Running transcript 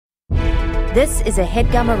This is a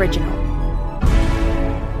HeadGum original.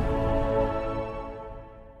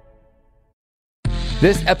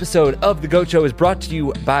 This episode of The GOAT Show is brought to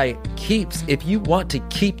you by Keeps. If you want to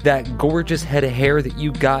keep that gorgeous head of hair that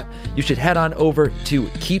you got, you should head on over to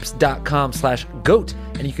keeps.com/goat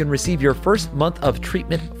and you can receive your first month of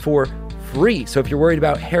treatment for free. So if you're worried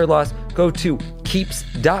about hair loss, go to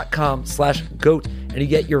keeps.com/goat and you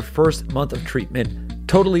get your first month of treatment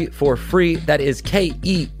totally for free. That is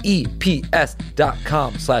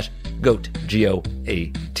KEEPS.com/goat, GOAT.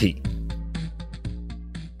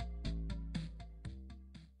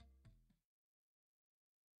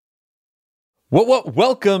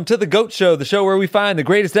 Welcome to The GOAT Show, the show where we find the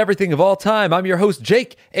greatest everything of all time. I'm your host,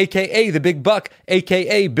 Jake, a.k.a. The Big Buck,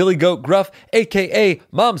 a.k.a. Billy Goat Gruff, a.k.a.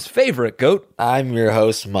 Mom's favorite goat. I'm your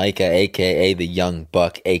host, Micah, a.k.a. The Young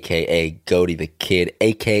Buck, a.k.a. Goaty the Kid,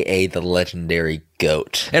 a.k.a. The Legendary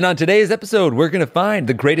Goat. And on today's episode, we're going to find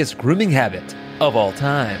the greatest grooming habit of all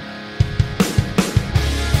time.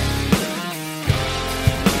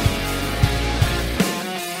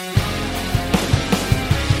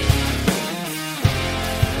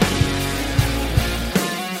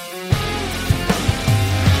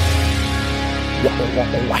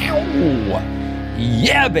 Wow.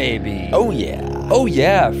 Yeah, baby. Oh, yeah. Oh,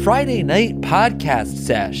 yeah. Friday night podcast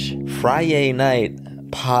sesh. Friday night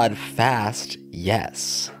pod fast,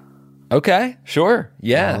 yes. Okay, sure.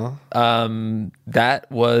 Yeah. That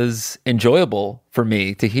was enjoyable for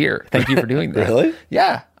me to hear. Thank you for doing that. Really?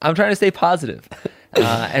 Yeah. I'm trying to stay positive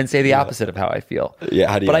and say the opposite of how I feel. Yeah,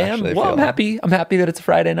 how do you actually feel? I'm happy. I'm happy that it's a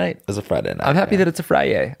Friday night. It's a Friday night. I'm happy that it's a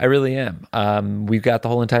Friday. I really am. We've got the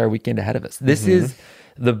whole entire weekend ahead of us. This is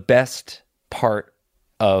the best part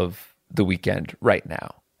of the weekend right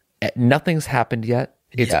now. Nothing's happened yet.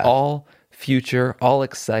 It's all future, all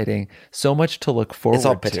exciting, so much to look forward to. It's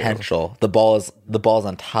all potential. The ball's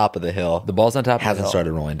on top of the hill. The ball's on top of the hill. Hasn't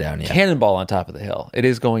started rolling down yet. Cannonball on top of the hill. It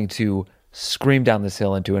is going to scream down this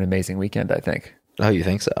hill into an amazing weekend, I think. Oh, you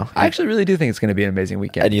think so? I actually really do think it's going to be an amazing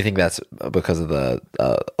weekend. And you think that's because of the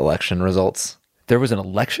election results? There was an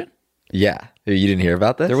election? Yeah. You didn't hear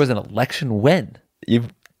about this? There was an election when? You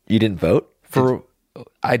didn't vote?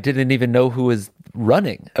 I didn't even know who was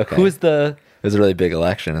running. Okay. Who is the... It was a really big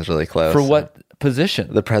election. It was really close. For what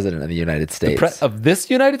position? The president of the United States. Of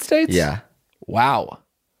this United States? Yeah. Wow.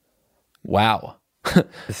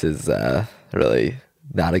 This is really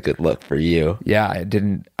not a good look for you. Yeah,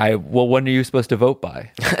 well, when are you supposed to vote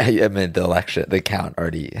by? I mean, the election, the count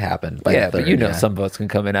already happened. By Yeah, the 3rd, but you know some votes can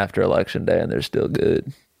come in after election day and they're still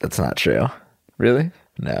good. That's not true. Really?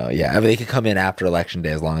 No, yeah. I mean, they could come in after election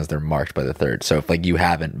day as long as they're marked by the 3rd. So if you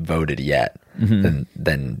haven't voted yet, then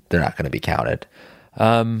they're not going to be counted.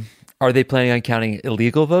 Are they planning on counting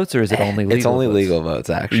illegal votes or is it only legal? It's only votes? legal votes,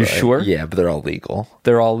 actually. You sure? Yeah, but they're all legal.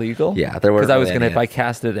 They're all legal? Yeah, there were. Because I was if I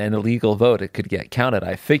casted an illegal vote, it could get counted.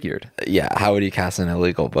 I figured. Yeah, how would you cast an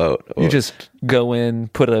illegal vote? You just go in,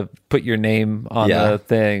 put your name on the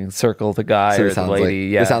thing, circle the guy or the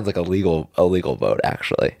lady. It sounds like a legal vote,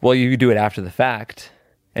 actually. Well, you do it after the fact.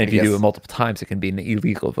 And if you do it multiple times, it can be an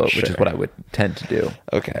illegal vote, which is what I would tend to do.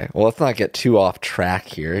 Okay. Well, let's not get too off track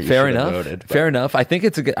here. Fair enough. I think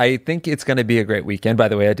it's going to be a great weekend. By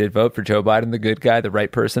the way, I did vote for Joe Biden, the good guy, the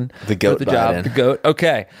right person. The goat the Biden. job. The goat.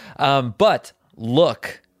 Okay. But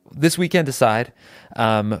look, this weekend aside,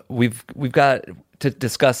 we've got to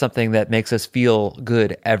discuss something that makes us feel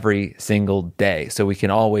good every single day, so we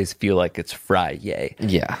can always feel like it's Friday.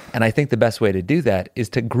 Yeah. And I think the best way to do that is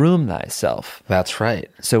to groom thyself. That's right.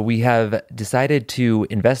 So we have decided to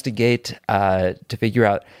investigate, to figure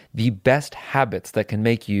out the best habits that can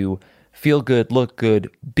make you feel good, look good,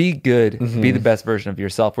 be the best version of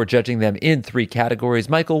yourself. We're judging them in 3 categories.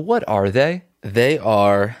 Michael, what are they? They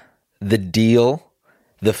are the deal,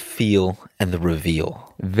 the feel, and the reveal.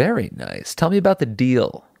 Very nice. Tell me about the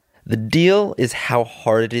deal. The deal is how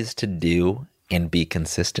hard it is to do and be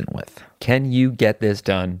consistent with. Can you get this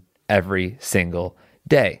done every single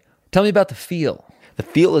day? Tell me about the feel. The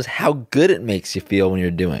feel is how good it makes you feel when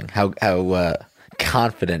you're doing, how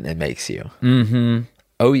confident it makes you. Mm-hmm.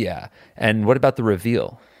 Oh, yeah. And what about the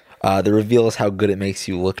reveal? The reveal is how good it makes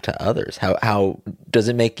you look to others. How does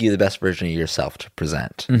it make you the best version of yourself to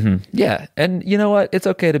present? Mm-hmm. Yeah. And you know what? It's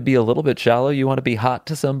okay to be a little bit shallow. You want to be hot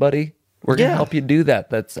to somebody? We're going to help you do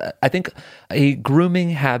that. I think a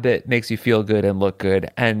grooming habit makes you feel good and look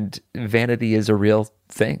good. And vanity is a real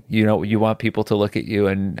thing. You know, you want people to look at you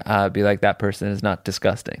and be like, that person is not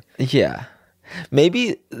disgusting. Yeah.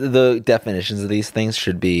 Maybe the definitions of these things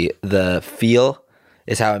should be the feel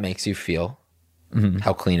is how it makes you feel.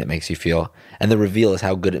 how clean it makes you feel. And the reveal is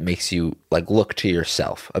how good it makes you like look to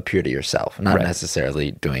yourself, appear to yourself, not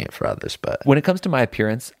necessarily doing it for others. But when it comes to my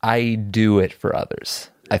appearance, I do it for others,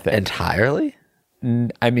 I think. Entirely?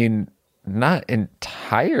 I mean, not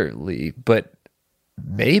entirely, but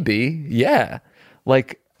maybe, yeah.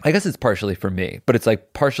 Like, I guess it's partially for me, but it's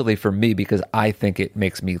like partially for me because I think it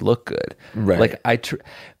makes me look good. Right. Like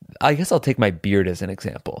I guess I'll take my beard as an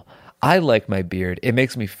example. I like my beard. It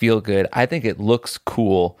makes me feel good. I think it looks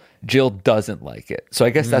cool. Jill doesn't like it. So I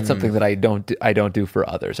guess that's something that I don't do for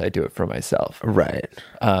others. I do it for myself. Right.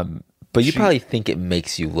 But you probably think it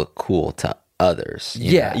makes you look cool to others.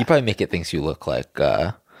 You know? You probably make it thinks you look like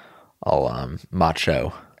all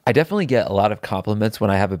macho. I definitely get a lot of compliments when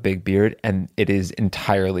I have a big beard, and it is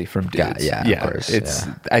entirely from dudes. Yeah, of course,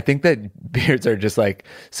 I think that beards are just like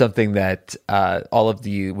something that all of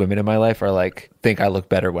the women in my life are like think I look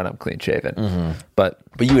better when I'm clean shaven. But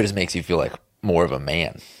you, it just makes you feel like more of a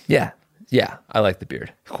man. Yeah, I like the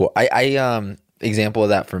beard. Cool. I example of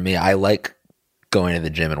that for me, I like going to the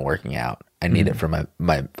gym and working out. I need it for my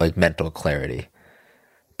like mental clarity.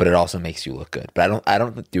 But it also makes you look good. But I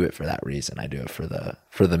don't do it for that reason. I do it for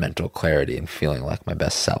the mental clarity and feeling like my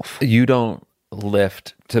best self. You don't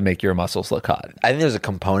lift to make your muscles look hot. I think there's a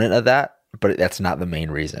component of that, but that's not the main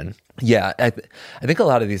reason. Yeah, I think a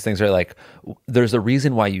lot of these things are like there's a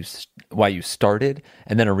reason why you started,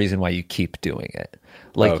 and then a reason why you keep doing it.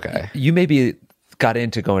 Like you maybe got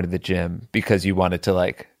into going to the gym because you wanted to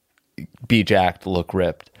like be jacked, look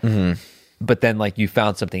ripped. But then like you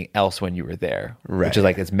found something else when you were there, which is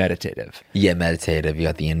like it's meditative. Yeah, meditative. You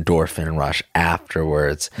got the endorphin rush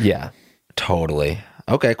afterwards. Yeah. Totally.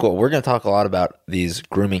 Okay, cool. We're going to talk a lot about these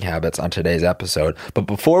grooming habits on today's episode. But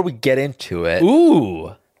before we get into it,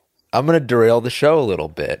 I'm going to derail the show a little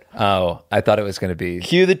bit. Oh, I thought it was going to be...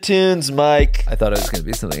 Cue the tunes, Mike. I thought it was going to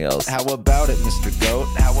be something else. How about it, Mr. Goat?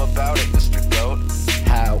 How about it, Mr. Goat?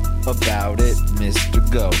 How about it,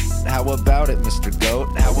 Mr. Goat? How about it, Mr. Goat?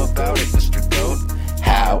 How about it, Mr. Goat?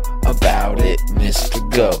 How about it, Mr.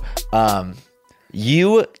 Goat?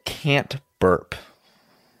 You can't burp.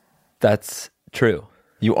 That's true.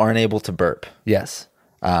 You aren't able to burp. Yes.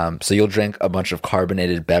 So you'll drink a bunch of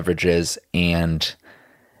carbonated beverages, and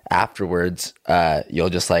afterwards, you'll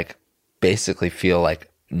just like basically feel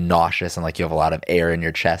like nauseous and like you have a lot of air in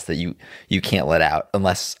your chest that you can't let out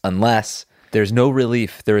unless there's no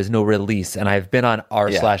relief, there is no release. And I've been on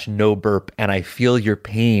r/no burp, and I feel your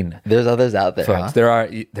pain. There's others out there. Folks, huh?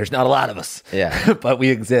 There's not a lot of us. Yeah. But we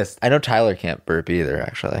exist. I know Tyler can't burp either,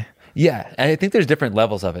 actually. Yeah. And I think there's different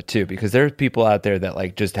levels of it too, because there's people out there that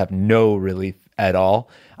like just have no relief at all.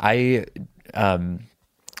 I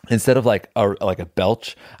instead of like a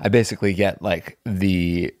belch, I basically get like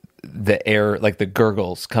the air, like the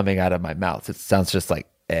gurgles coming out of my mouth. It sounds just like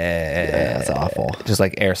yeah, that's awful. Just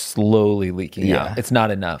like air slowly leaking out. It's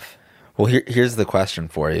not enough. Well, here's the question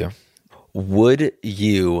for you. Would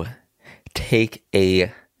you take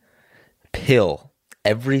a pill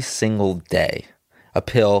every single day? A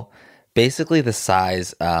pill basically the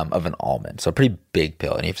size of an almond. So a pretty big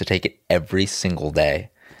pill. And you have to take it every single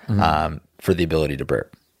day for the ability to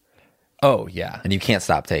burp. Oh, yeah. And you can't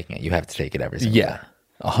stop taking it. You have to take it every single day.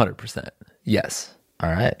 100%. Yes. All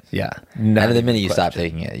right. Yeah. And the minute you stop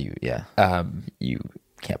taking it, you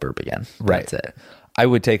can't burp again. Right. That's it. I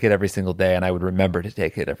would take it every single day, and I would remember to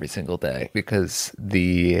take it every single day, because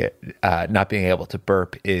the not being able to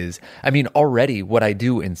burp is, I mean, already what I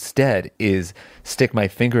do instead is stick my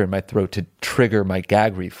finger in my throat to trigger my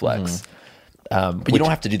gag reflex. But you don't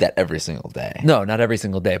have to do that every single day. No, not every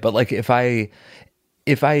single day. But like if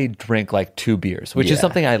I drink like 2 beers, which is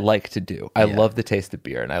something I like to do. I love the taste of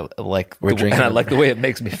beer, and I like the way it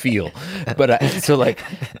makes me feel. But so like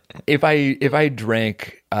if I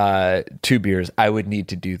drank 2 beers, I would need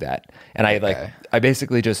to do that. And I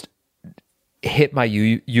basically just hit my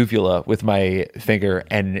uvula with my finger,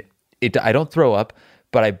 and I don't throw up,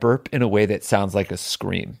 but I burp in a way that sounds like a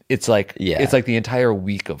scream. It's like it's like the entire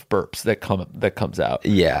week of burps that comes out.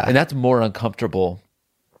 Yeah. And that's more uncomfortable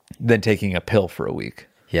than taking a pill for a week.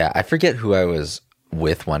 Yeah, I forget who I was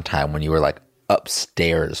with one time when you were like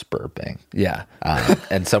upstairs burping. Yeah.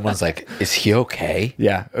 And someone's like, "Is he okay?"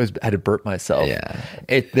 Yeah, I had to burp myself. Yeah.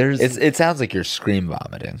 It sounds like you're scream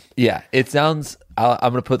vomiting. Yeah, it sounds, I'm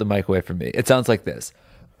going to put the mic away from me. It sounds like this.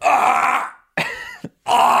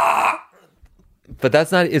 But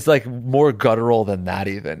that's not, it's like more guttural than that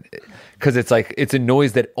even. Because it's like, it's a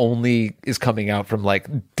noise that only is coming out from like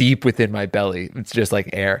deep within my belly. It's just like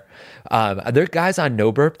air. There are guys on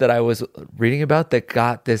No Burp that I was reading about that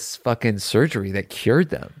got this fucking surgery that cured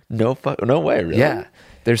them. No way, really? Yeah.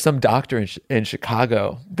 There's some doctor in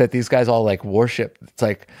Chicago that these guys all like worship. It's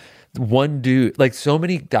like one dude, like so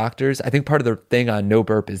many doctors. I think part of the thing on no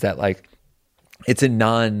burp is that like it's a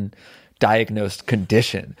non-diagnosed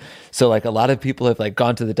condition. So like a lot of people have like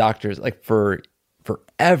gone to the doctors like for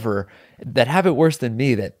forever that have it worse than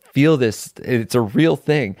me, that feel this, it's a real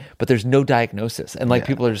thing, but there's no diagnosis. And like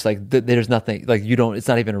people are just like, there's nothing, like you don't, it's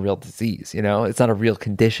not even a real disease, you know, it's not a real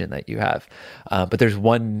condition that you have. But there's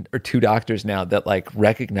 1 or 2 doctors now that like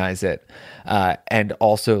recognize it and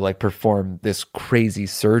also like perform this crazy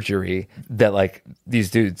surgery that like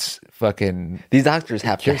these dudes fucking. These doctors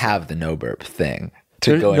have to have the no burp thing.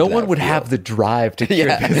 No one would have the drive to cure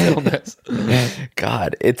this illness.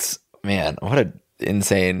 God, man, what an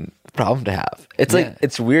insane problem to have. It's like,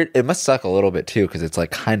 it's weird. It must suck a little bit too, because it's like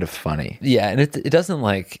kind of funny. Yeah, and it doesn't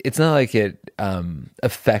like, it's not like it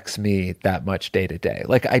affects me that much day to day.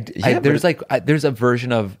 Like there's a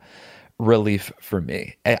version of relief for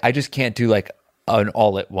me. I just can't do like an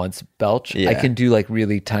all at once belch. I can do like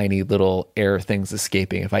really tiny little air things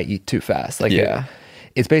escaping if I eat too fast. Like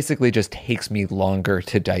it's basically just takes me longer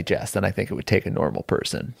to digest than I think it would take a normal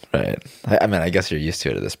person. Right. I mean, I guess you're used to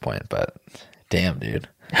it at this point, but damn, dude.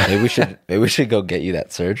 Maybe we should go get you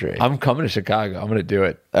that surgery. I'm coming to Chicago. I'm going to do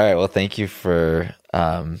it. All right. Well, thank you for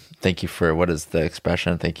what is the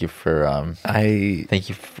expression? Thank you for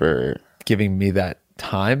giving me that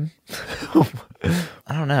time. I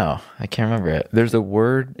don't know. I can't remember it. There's a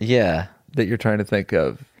word that you're trying to think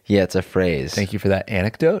of. Yeah, it's a phrase. Thank you for that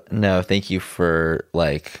anecdote. No, thank you for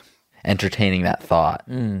like entertaining that thought.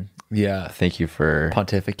 Yeah. Thank you for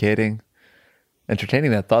pontificating.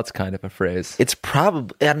 Entertaining that thought's kind of a phrase. It's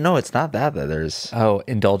probably, no, it's not that there's. Oh,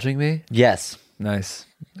 indulging me? Yes. Nice.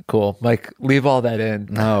 Cool. Mike, leave all that in.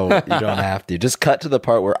 No, you don't have to. Just cut to the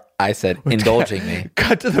part where I said indulging me.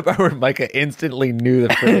 Cut to the part where Micah instantly knew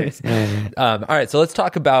the phrase. All right, so let's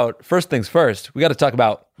talk about, first things first, we got to talk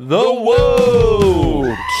about the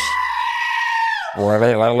woat.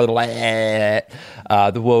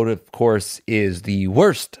 The woat, of course, is the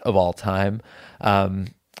worst of all time.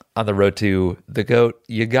 On the road to the goat,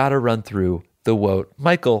 you got to run through the woat.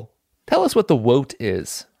 Michael, tell us what the woat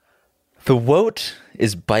is. The woat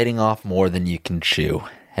is biting off more than you can chew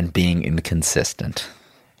and being inconsistent.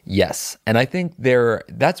 Yes. And I think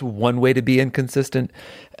that's one way to be inconsistent.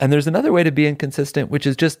 And there's another way to be inconsistent, which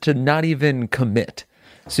is just to not even commit.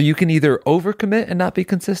 So you can either overcommit and not be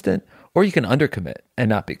consistent, or you can undercommit and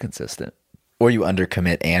not be consistent. Or you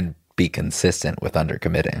undercommit and be consistent with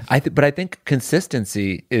undercommitting. But I think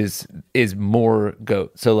consistency is more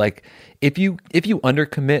goat. So like if you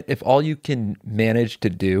undercommit, if all you can manage to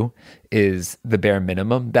do is the bare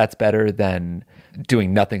minimum, that's better than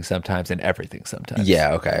doing nothing sometimes and everything sometimes.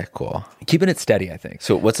 Yeah, okay, cool. Keeping it steady, I think.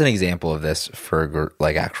 So what's an example of this for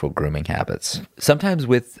like actual grooming habits? Sometimes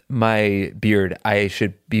with my beard, I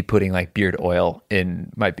should be putting like beard oil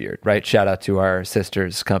in my beard, right? Shout out to our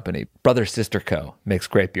sister's company. Brother Sister Co. makes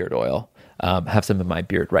great beard oil. Have some in my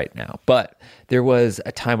beard right now. But there was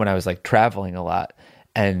a time when I was like traveling a lot,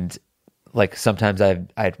 and like sometimes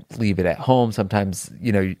I'd leave it at home. Sometimes,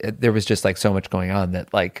 you know, there was just like so much going on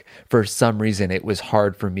that like for some reason it was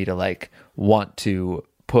hard for me to like want to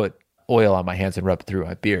put oil on my hands and rub it through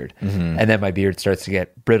my beard. Mm-hmm. And then my beard starts to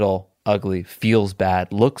get brittle, ugly, feels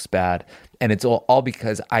bad, looks bad. And it's all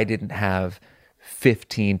because I didn't have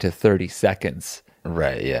 15 to 30 seconds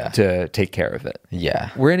right, yeah, to take care of it.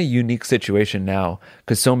 Yeah. We're in a unique situation now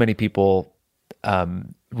because so many people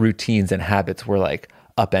routines and habits were like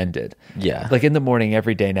upended. Yeah. Like in the morning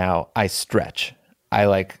every day now, I stretch. I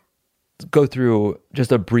like go through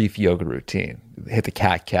just a brief yoga routine. Hit the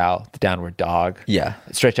cat cow, the downward dog. Yeah.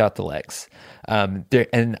 Stretch out the legs.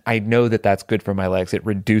 And I know that that's good for my legs. It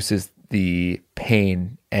reduces the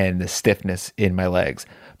pain and the stiffness in my legs.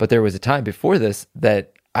 But there was a time before this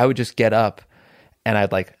that I would just get up and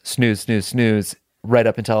I'd like snooze right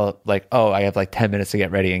up until like, oh, I have like 10 minutes to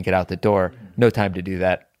get ready and get out the door. No time to do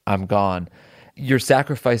that. I'm gone. You're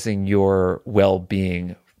sacrificing your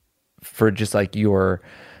well-being for just like your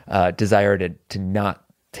desire to not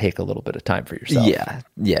take a little bit of time for yourself. Yeah,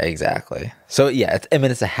 exactly. So yeah,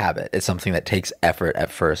 it's a habit. It's something that takes effort at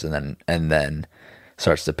first and then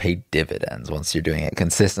starts to pay dividends once you're doing it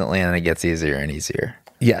consistently, and then it gets easier and easier.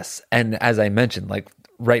 Yes. And as I mentioned, like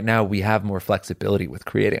right now we have more flexibility with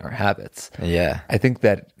creating our habits. Yeah. I think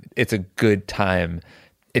that it's a good time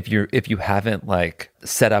if you haven't like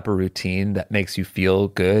set up a routine that makes you feel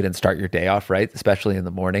good and start your day off right, especially in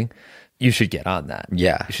the morning, you should get on that.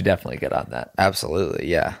 Yeah. You should definitely get on that. Absolutely.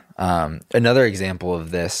 Yeah. Another example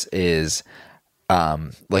of this is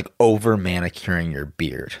like over manicuring your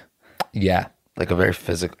beard. Yeah. Like a very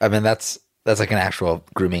physical, I mean, that's that's like an actual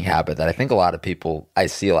grooming habit that I think I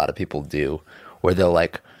see a lot of people do, where they'll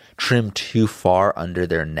like trim too far under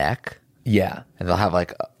their neck. Yeah. And they'll have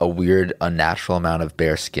like a weird, unnatural amount of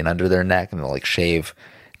bare skin under their neck, and they'll like shave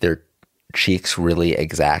their cheeks really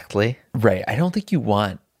exactly. Right. I don't think you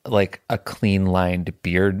want like a clean lined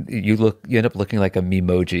beard. You end up looking like a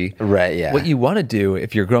memoji. Right. Yeah. What you want to do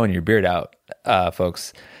if you're growing your beard out,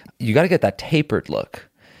 folks, you got to get that tapered look.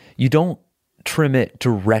 You don't trim it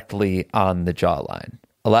directly on the jawline.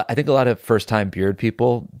 I think a lot of first-time beard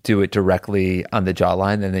people do it directly on the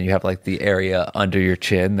jawline, and then you have like the area under your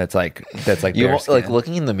chin that's like you bare like skin.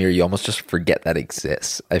 looking in the mirror, you almost just forget that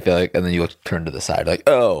exists. I feel like, and then you turn to the side, like,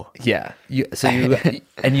 oh, Yeah. So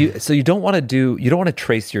you don't want to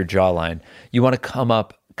trace your jawline. You want to come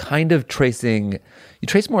up kind of tracing. You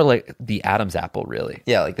trace more like the Adam's apple, really.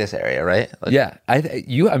 yeah, like this area, right? Like, Yeah.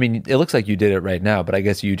 I mean, it looks like you did it right now, but I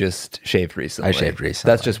guess you just shaved recently. I shaved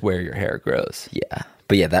recently. That's just where your hair grows. yeah,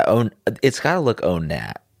 but yeah, it's got to look au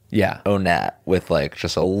nat. Yeah. Au nat with like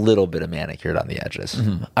just a little bit of manicured on the edges.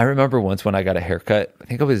 I remember once when I got a haircut. I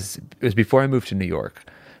think it was before I moved to New York.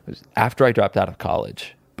 It was after I dropped out of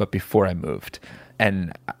college, but before I moved.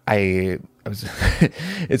 And I was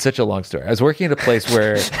it's such a long story. I was working at a place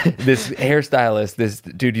where this hairstylist, this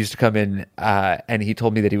dude used to come in, and he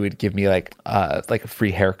told me that he would give me like a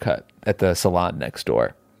free haircut at the salon next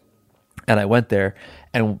door. And I went there,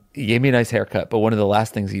 and he gave me a nice haircut. But one of the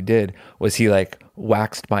last things he did was he like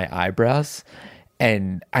waxed my eyebrows.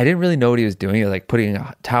 And I didn't really know what he was doing. He was like putting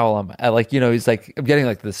a towel on my, like, he's like, I'm getting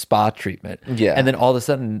like the spa treatment. Yeah. And then all of a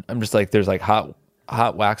sudden I'm just like, there's like hot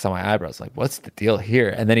wax on my eyebrows. Like, what's the deal here?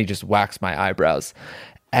 And then he just waxed my eyebrows.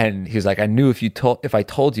 And he was like, I knew if I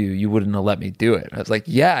told you, you wouldn't have let me do it. And I was like,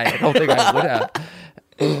 yeah, I don't think I would have.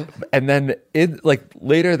 And then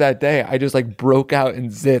later that day, I just like broke out in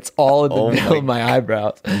zits all in the middle of my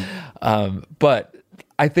eyebrows. But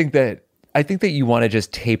I think that you want to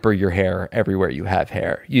just taper your hair everywhere you have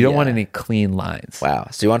hair. You don't want any clean lines. Wow.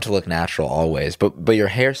 So you want to look natural always, but your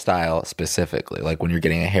hairstyle specifically, like when you're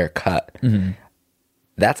getting a haircut,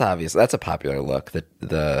 that's obvious. That's a popular look.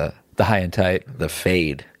 The high and tight, the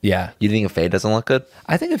fade. Yeah. You think a fade doesn't look good?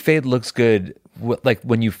 I think a fade looks good like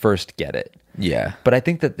when you first get it. Yeah. But I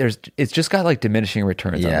think that it's just got like diminishing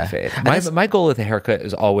returns on the fade. My goal with a haircut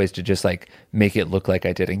is always to just like make it look like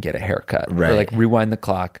I didn't get a haircut. Right. Or like rewind the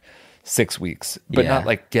clock 6 weeks, but not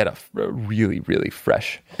like get a really, really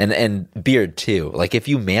fresh. And beard too. Like if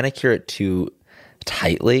you manicure it too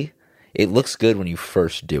tightly, it looks good when you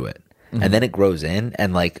first do it. And then it grows in,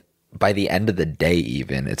 and like by the end of the day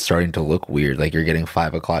even, it's starting to look weird. Like you're getting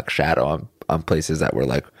 5 o'clock shadow on places that were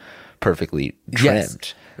like perfectly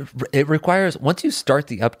trimmed. Yes. It requires, once you start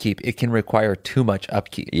the upkeep, it can require too much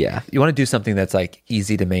upkeep. Yeah. You want to do something that's like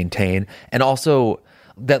easy to maintain, and also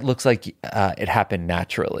that looks like it happened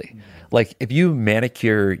naturally. Like if you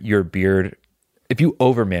manicure your beard, if you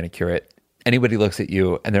over manicure it, anybody looks at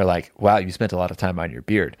you and they're like, wow, you spent a lot of time on your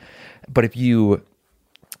beard. But if you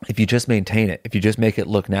just maintain it, if you just make it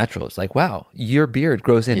look natural, it's like, wow, your beard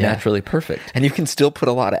grows in naturally perfect. And you can still put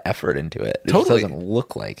a lot of effort into it. It Totally. just doesn't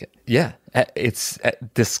look like it. Yeah. It's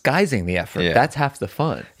disguising the effort. Yeah. That's half the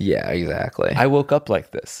fun. Yeah, exactly. I woke up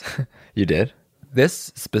like this. You did?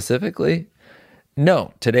 This specifically?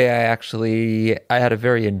 No. Today I had a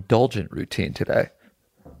very indulgent routine today.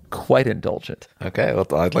 Quite indulgent. Okay, well,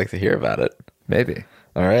 I'd like to hear about it. Maybe.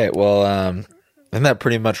 All right, well, and that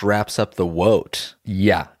pretty much wraps up the WOT.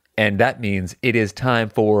 Yeah. And that means it is time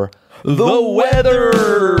for the weather.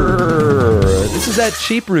 This is that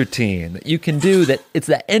cheap routine that you can do, that it's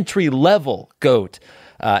the entry level GOAT.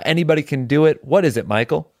 Anybody can do it. What is it,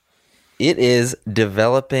 Michael? It is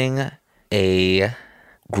developing a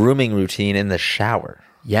grooming routine in the shower.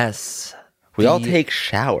 Yes. We all take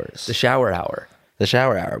showers. The shower hour. The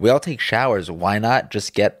shower hour. We all take showers. Why not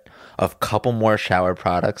just get a couple more shower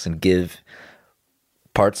products and give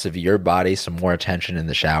parts of your body some more attention in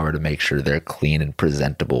the shower to make sure they're clean and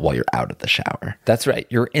presentable while you're out of the shower? That's right.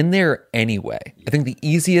 You're in there anyway. I think the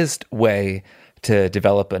easiest way to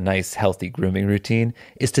develop a nice, healthy grooming routine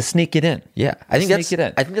is to sneak it in. Yeah. I think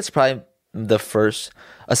that's probably the first,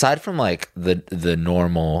 aside from like the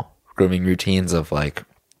normal grooming routines of like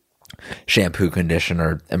shampoo,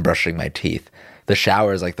 conditioner, and brushing my teeth. The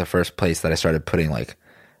shower is like the first place that I started putting like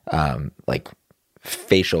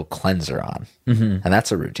facial cleanser on, and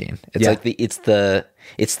that's a routine. It's like it's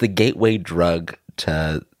the gateway drug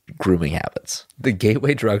to grooming habits. The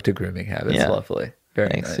gateway drug to grooming habits. Yeah. Lovely. Very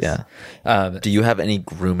Thanks. nice. Yeah. Do you have any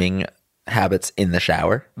grooming habits in the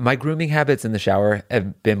shower? My grooming habits in the shower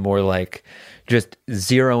have been more like just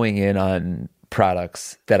zeroing in on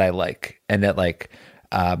products that I like and that like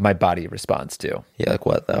my body responds to. Yeah, like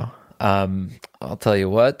what though? I'll tell you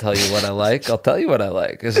what I like. I'll tell you what I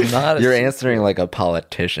like. It's not. You're answering like a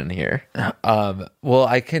politician here. Well,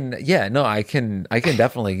 I can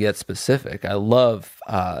definitely get specific. I love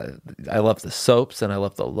the soaps and I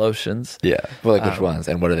love the lotions. Yeah. Well, like which ones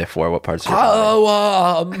and what are they for? What parts?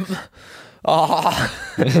 Are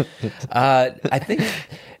I think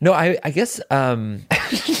no. I guess.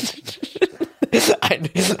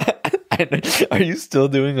 Are you still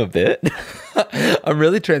doing a bit? I'm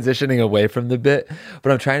really transitioning away from the bit,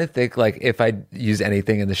 but I'm trying to think like if I use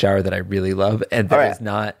anything in the shower that I really love, and that is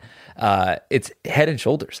not. It's Head and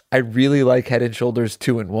Shoulders. I really like Head and Shoulders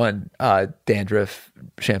 2-in-1 dandruff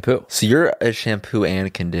shampoo. So you're a shampoo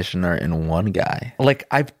and conditioner in one guy. Like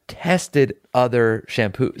I've tested other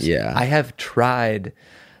shampoos. Yeah. I have tried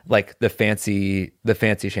like the fancy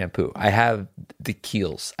shampoo. I have the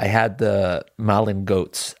Kiehl's. I had the Malin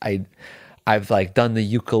Goats. I've like done the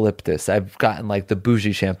eucalyptus. I've gotten like the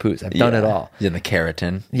bougie shampoos. I've done it all. Yeah, the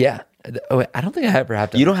keratin. Yeah. Oh, I don't think I ever have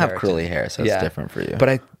done. You don't the have keratin. curly hair, so it's different for you.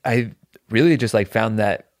 But I really just like found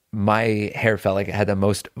that my hair felt like it had the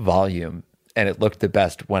most volume and it looked the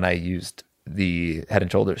best when I used the Head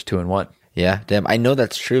and Shoulders 2-in-1. Yeah, damn. I know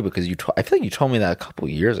that's true because I feel like you told me that a couple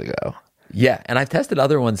years ago. Yeah, and I've tested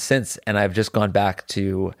other ones since, and I've just gone back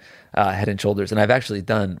to Head and Shoulders, and I've actually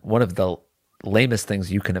done one of the lamest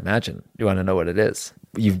things you can imagine. You want to know what it is?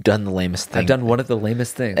 You've done the lamest thing. I've done one of the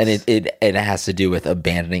lamest things. And it has to do with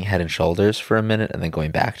abandoning Head and Shoulders for a minute and then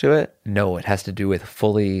going back to it? No, it has to do with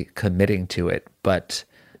fully committing to it, but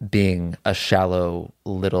being a shallow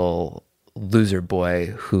little loser boy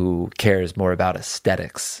who cares more about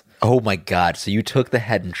aesthetics. Oh my God. So you took the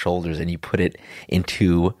Head and Shoulders and you put it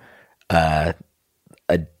into a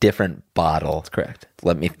different bottle. That's correct.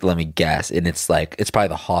 Let me guess. And it's probably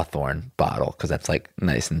the Hawthorne bottle because that's like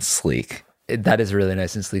nice and sleek. That is a really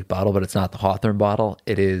nice and sleek bottle, but it's not the Hawthorne bottle.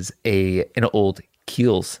 It is an old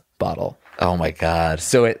Kiehl's bottle. Oh my God.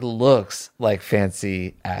 So it looks like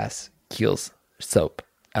fancy ass Kiehl's soap,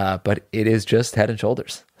 but it is just Head and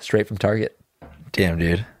Shoulders straight from Target. Damn,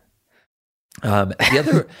 dude. The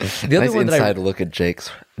other nice one inside look at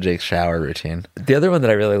Jake's shower routine. The other one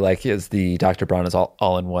that I really like is the Dr. Bronner's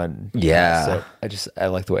all-in-one. Yeah. So I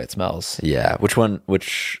like the way it smells. Yeah.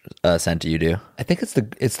 Which scent do you do? I think it's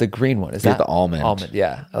the green one. Is You're that the almond? Almond,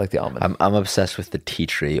 yeah. I like the almond. I'm obsessed with the tea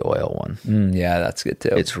tree oil one. Yeah, that's good too.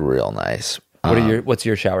 It's real nice. What's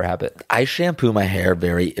your shower habit? I shampoo my hair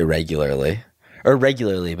very irregularly, or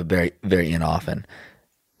regularly, but very very inoften.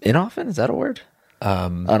 Inoften, is that a word?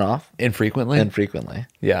 Unoff? Infrequently. Infrequently.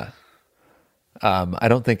 Yeah. I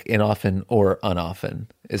don't think inoften or unoften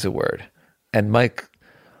is a word. And Mike,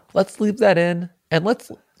 let's leave that in and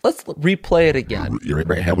let's replay it again.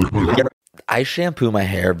 I shampoo my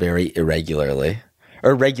hair very irregularly,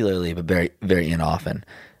 or regularly, but very very inoften.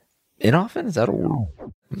 Inoften, is that a word?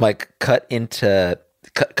 Like cut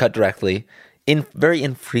directly, very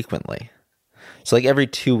infrequently. So like every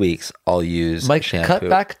 2 weeks, I'll use Mike, shampoo. cut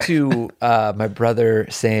back to my brother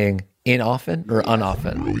saying inoften or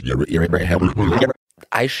unoften.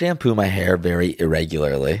 I shampoo my hair very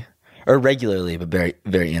irregularly, or regularly, but very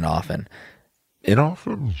very inoften.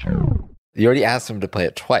 Inoften. You already asked him to play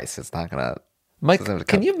it twice. It's not gonna. Mike,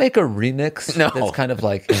 can you make a remix No. that's kind of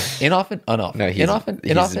like inoften, unoften? No, he's inoften,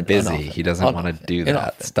 busy. unoften, He doesn't want to do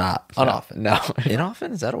that. inoften, Stop. unoften. No.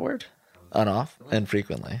 Inoften, is that a word? Unoff and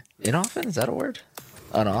frequently. Inoften, is that a word?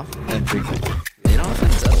 Unoff and frequently. Inoften,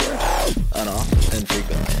 is that a word? Unoff and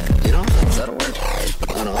frequently. Inoften, is that a word?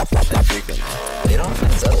 Unoff and frequently. Inoften,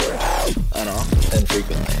 is that a word? Unoff and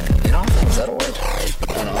frequently. Inoften, is that a word?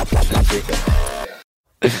 Unoff and frequently.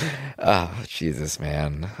 Oh, Jesus,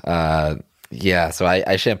 man. Yeah, so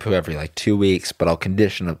I shampoo every like 2 weeks, but I'll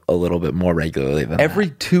condition a little bit more regularly than Every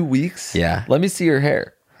that. 2 weeks? Yeah. Let me see your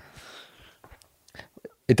hair.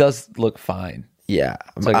 It does look fine. Yeah.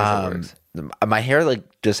 So I guess it works. My hair like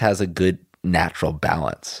just has a good natural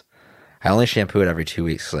balance. I only shampoo it every 2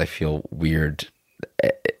 weeks because I feel weird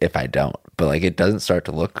if I don't. But like it doesn't start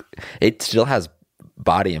to look. It still has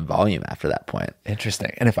body and volume after that point.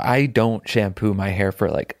 Interesting. And if I don't shampoo my hair for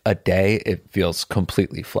like a day, it feels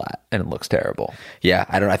completely flat and it looks terrible. Yeah,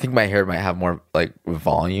 I don't. I think my hair might have more like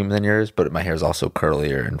volume than yours, but my hair is also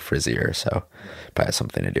curlier and frizzier, so probably has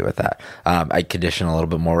something to do with that. I condition a little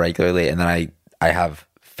bit more regularly, and then I have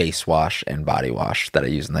face wash and body wash that I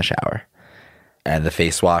use in the shower. And the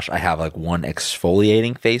face wash, I have like one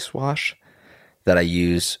exfoliating face wash that I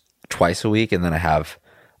use twice a week, and then I have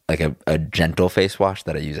like a gentle face wash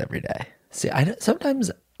that I use every day. See,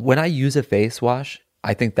 sometimes when I use a face wash,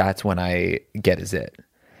 I think that's when I get a zit.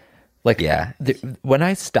 Like, Yeah. When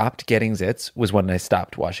I stopped getting zits was when I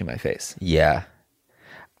stopped washing my face. Yeah,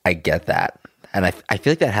 I get that. And I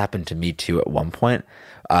feel like that happened to me too at one point.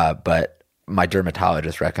 But my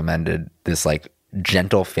dermatologist recommended this like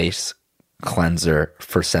gentle face cleanser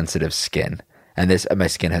for sensitive skin. And my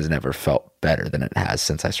skin has never felt better than it has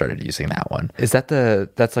since I started using that one. Is that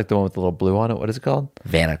that's like the one with the little blue on it? What is it called?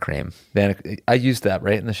 Vana cream. I used that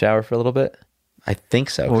right in the shower for a little bit. I think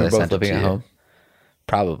so. When we were I both sent it living to at you. home.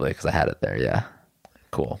 Probably because I had it there. Yeah.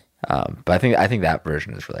 Cool. But I think that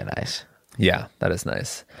version is really nice. Yeah, that is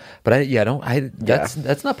nice. But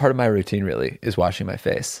that's not part of my routine really, is washing my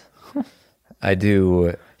face. I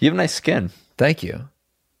do. You have nice skin. Thank you.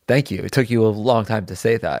 It took you a long time to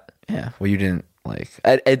say that. Yeah. Well, you didn't like,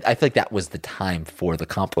 I feel like that was the time for the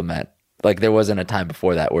compliment. Like there wasn't a time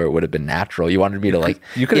before that where it would have been natural. You wanted me to like,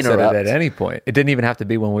 you could have said interrupt. it at any point. It didn't even have to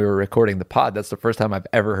be when we were recording the pod. That's the first time I've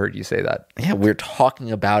ever heard you say that. Yeah. We're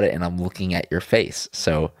talking about it and I'm looking at your face.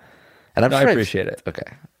 So, and I'm No, sure I appreciate it.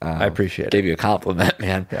 Okay. I appreciate it. Gave you a compliment,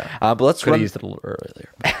 man. Yeah. But let's Could have run, used it a little earlier.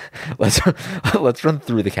 let's run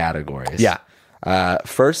through the categories. Yeah.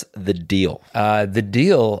 First, the deal. The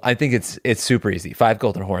deal, I think it's super easy. 5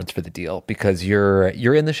 golden horns for the deal, because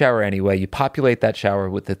you're in the shower anyway. You populate that shower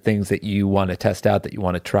with the things that you want to test out, that you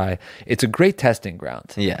want to try. It's a great testing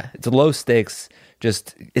ground. Yeah. It's low stakes.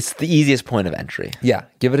 It's the easiest point of entry. Yeah,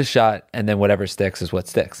 give it a shot, and then whatever sticks is what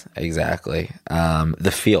sticks. Exactly.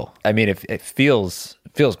 The feel. I mean, if it feels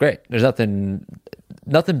great. There's nothing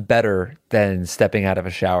better than stepping out of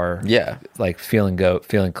a shower. Yeah. Like feeling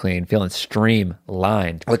clean, feeling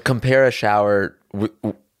streamlined. Like compare a shower,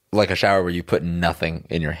 like a shower where you put nothing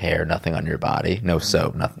in your hair, nothing on your body, no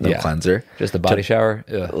soap, no cleanser. Just a body shower,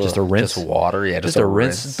 just a rinse. Just water, yeah. Just a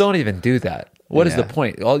rinse. Don't even do that. What is the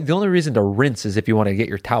point? The only reason to rinse is if you want to get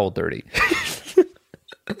your towel dirty.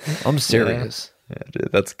 I'm serious. Yeah, dude,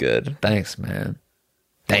 that's good. Thanks, man.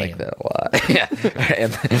 I like that a lot. Yeah.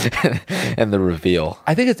 And the reveal.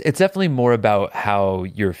 I think it's definitely more about how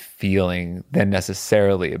you're feeling than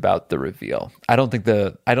necessarily about the reveal. I don't think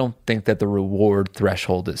that the reward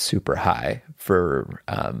threshold is super high for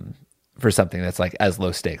something that's like as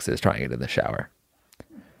low stakes as trying it in the shower.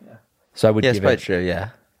 Yeah. So I would give quite it. true.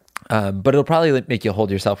 Yeah. But it'll probably make you hold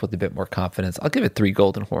yourself with a bit more confidence. I'll give it 3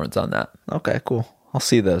 golden horns on that. Okay, cool. I'll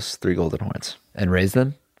see those 3 golden horns and raise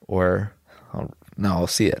them, or I'll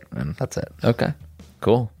see it, and that's it. Okay,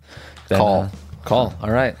 cool. Then, Call.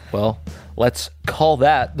 All right. Well, let's call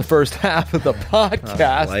that the first half of the podcast.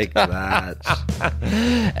 I like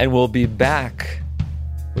that. And we'll be back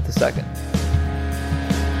with the second.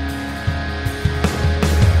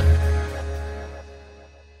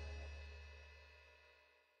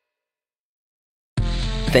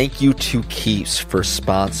 Thank you to Keeps for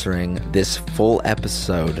sponsoring this full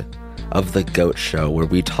episode of The GOAT Show, where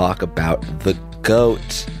we talk about the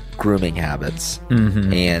GOAT grooming habits.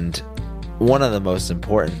 Mm-hmm. And one of the most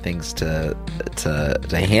important things to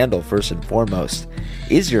handle, first and foremost,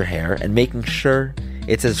 is your hair and making sure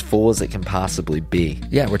it's as full as it can possibly be.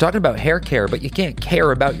 Yeah, we're talking about hair care, but you can't care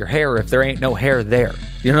about your hair if there ain't no hair there.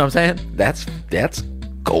 You know what I'm saying? That's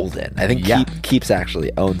golden. I think Keeps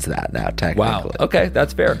actually owns that now, technically. Wow. Okay,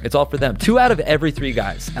 that's fair. It's all for them. 2 out of every 3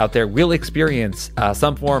 guys out there will experience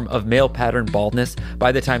some form of male pattern baldness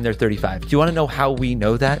by the time they're 35. Do you want to know how we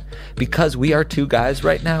know that? Because we are 2 guys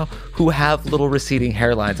right now who have little receding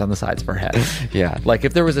hairlines on the sides of our head. Yeah. Like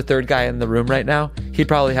if there was a 3rd guy in the room right now, he'd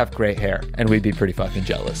probably have gray hair, and we'd be pretty fucking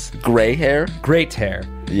jealous. Gray hair? Great hair.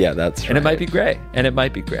 Yeah, that's right. And it might be gray.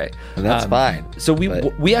 And that's fine. So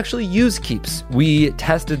we actually use Keeps. We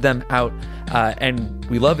tested them out, and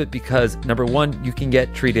we love it because, number one, you can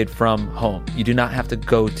get treated from home. You do not have to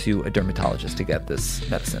go to a dermatologist to get this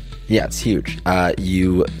medicine. Yeah, it's huge.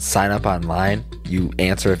 You sign up online, you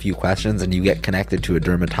answer a few questions, and you get connected to a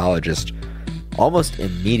dermatologist almost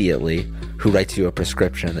immediately, who writes you a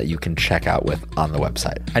prescription that you can check out with on the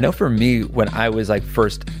website. I know for me, when I was like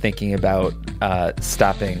first thinking about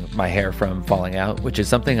stopping my hair from falling out, which is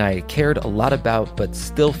something I cared a lot about, but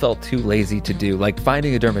still felt too lazy to do, like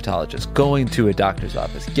finding a dermatologist, going to a doctor's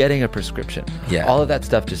office, getting a prescription. Yeah. All of that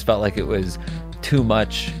stuff just felt like it was too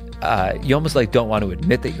much. You almost like don't want to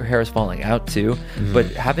admit that your hair is falling out too, but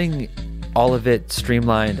having all of it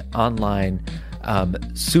streamlined online,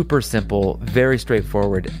 super simple, very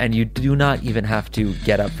straightforward, and you do not even have to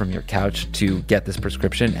get up from your couch to get this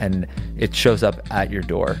prescription, and it shows up at your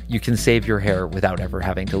door. You can save your hair without ever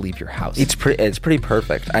having to leave your house. It's pretty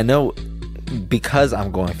perfect. I know because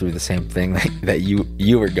I'm going through the same thing that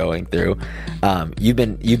you were going through, you've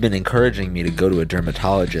been encouraging me to go to a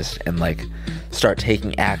dermatologist and like start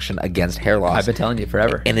taking action against hair loss. I've been telling you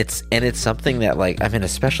forever. And it's something that, like, I mean,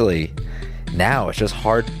 especially now, it's just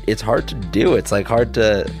hard. It's hard to do. It's like hard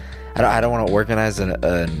to, I don't want to organize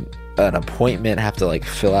an appointment, have to like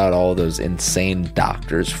fill out all those insane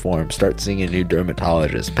doctor's forms, start seeing a new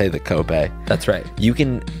dermatologist, pay the copay. That's right. You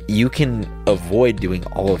can avoid doing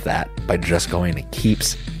all of that by just going to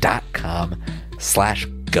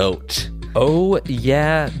keeps.com/goat. Oh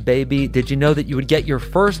yeah, baby. Did you know that you would get your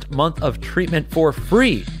first month of treatment for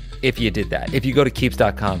free if you did that? If you go to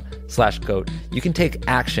keeps.com/goat, you can take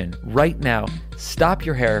action right now. Stop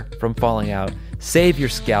your hair from falling out. Save your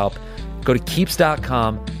scalp. Go to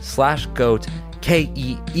keeps.com/goat,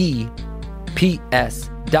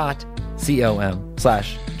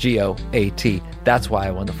 KEEPS.com/GOAT. That's why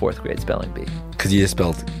I won the 4th grade spelling bee. Because you just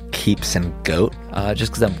spelled keeps and goat?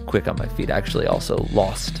 Just because I'm quick on my feet. I actually also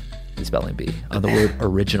lost the spelling bee on the word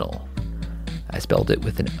original. I spelled it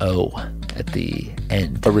with an O at the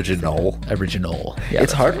end. Original. Yeah,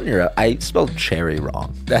 it's hard when I spelled cherry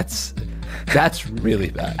wrong. That's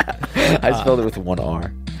really bad. I spelled it with one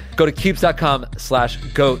R. Go to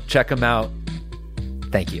keeps.com/goat. Check them out.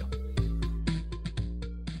 Thank you.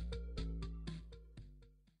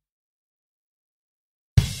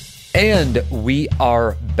 And we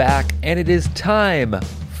are back, and it is time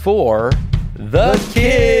for the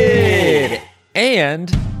kid and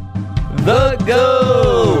the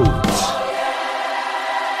goat.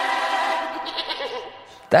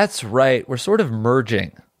 That's right. We're sort of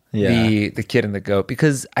merging the kid and the goat,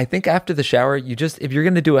 because I think after the shower, if you're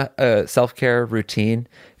going to do a self-care routine,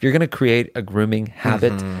 if you're going to create a grooming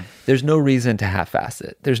habit, there's no reason to half-ass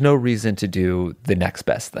it. There's no reason to do the next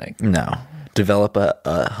best thing. No. Develop a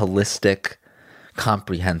holistic,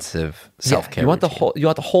 comprehensive self-care. You want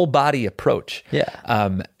the whole body approach. Yeah.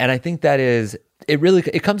 And I think that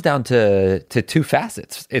it comes down to two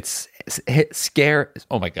facets. It's scare.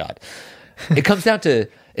 Oh my God. It comes down to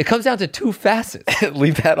two facets.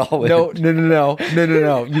 Leave that all in. No.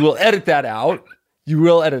 You will edit that out.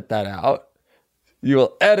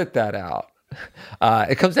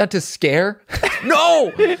 It comes down to scare.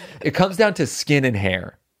 No. It comes down to skin and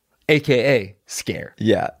hair, AKA scare.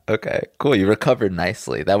 Yeah. Okay. Cool. You recovered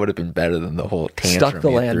nicely. That would have been better than the whole tantrum. Stuck the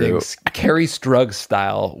landing, Carrie Strug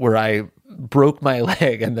style, where I broke my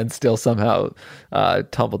leg and then still somehow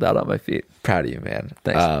tumbled out on my feet. Proud of you, man.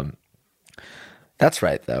 Thanks. That's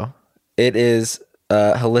right, though. It is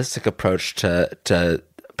a holistic approach to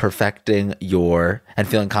perfecting and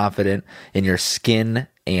feeling confident in your skin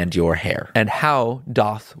and your hair. And how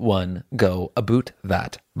doth one go about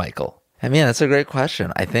that, Michael? I mean, that's a great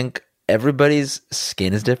question. I think everybody's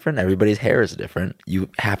skin is different. Everybody's hair is different. You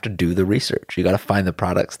have to do the research. You got to find the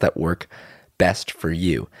products that work best for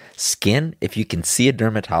you. Skin, if you can see a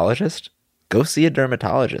dermatologist, go see a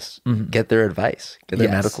dermatologist. Get their advice. Get their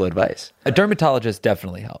medical advice. A dermatologist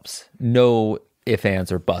definitely helps. No ifs,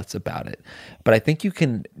 ands, or buts about it. But I think you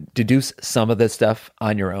can deduce some of this stuff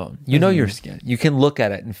on your own. You know your skin. You can look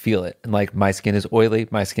at it and feel it. And like, my skin is oily,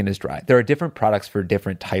 my skin is dry. There are different products for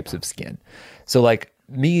different types of skin. So like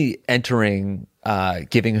me entering,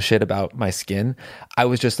 giving a shit about my skin, I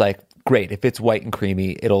was just like, great, if it's white and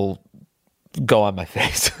creamy, it'll go on my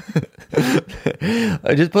face.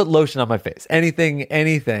 I just put lotion on my face.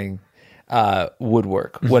 Anything would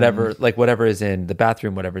work. Whatever is in the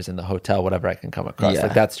bathroom, whatever's in the hotel, whatever I can come across. Yeah.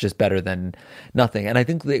 Like, that's just better than nothing. And I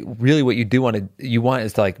think that really what you want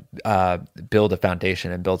is to like build a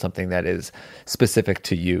foundation and build something that is specific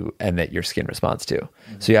to you and that your skin responds to.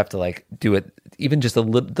 So you have to like do it, even just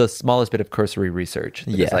the smallest bit of cursory research.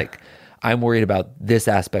 It's like, I'm worried about this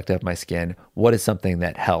aspect of my skin. What is something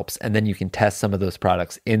that helps? And then you can test some of those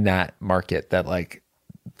products in that market that like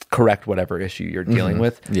correct whatever issue you're dealing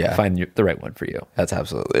with. Yeah. Find the right one for you. That's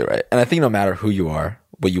absolutely right. And I think no matter who you are,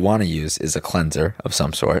 what you want to use is a cleanser of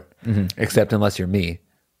some sort. Except unless you're me.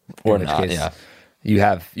 Or in which not, case, yeah.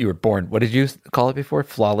 You were born, what did you call it before?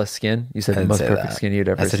 Flawless skin? You said the most perfect skin you'd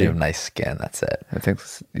ever I said seen. you have nice skin. That's it. I think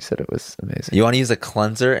you said it was amazing. You want to use a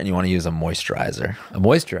cleanser and you want to use a moisturizer. A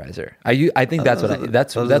moisturizer. I think that's what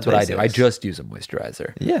I do. I just use a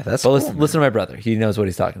moisturizer. Yeah, that's but cool. listen to my brother. He knows what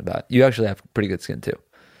he's talking about. You actually have pretty good skin too.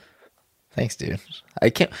 Thanks, dude.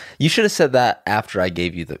 You should have said that after I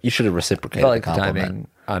gave you you should have reciprocated Like the compliment. the timing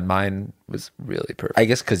on mine was really perfect. I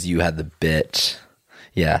guess because you had the bit.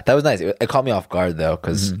 Yeah, that was nice. It caught me off guard though,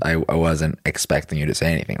 because I wasn't expecting you to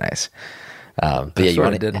say anything nice. But yeah,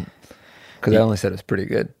 you didn't, because I only said it's pretty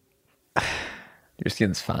good. Your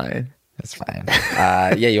skin's fine. It's fine.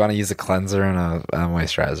 Yeah, you want to use a cleanser and a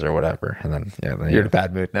moisturizer or whatever, and then You're in a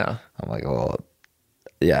bad mood now. I'm like, well,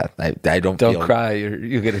 yeah, I don't cry.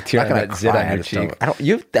 You get a tear on that zit on your cheek.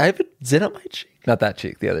 I have a zit on my cheek. Not that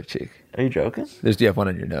cheek, the other cheek. Are you joking? You have one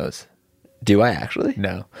on your nose. Do I actually?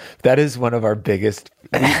 No, that is one of our biggest.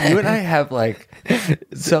 You and I have like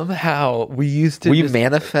somehow we used to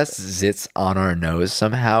manifest zits on our nose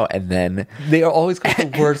somehow, and then they are always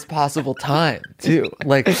at the worst possible time too.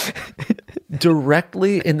 Like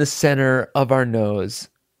directly in the center of our nose,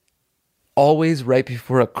 always right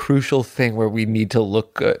before a crucial thing where we need to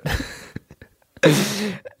look good.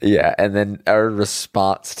 Yeah, and then our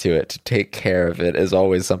response to it, to take care of it, is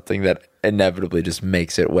always something that inevitably just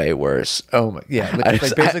makes it way worse. Oh my, yeah, like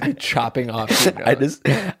basically chopping off your nose.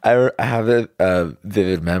 I have a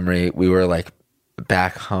vivid memory. We were like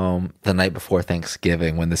back home the night before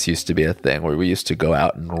Thanksgiving when this used to be a thing where we used to go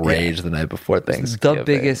out and rage the night before Thanksgiving. The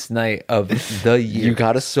biggest night of the year. You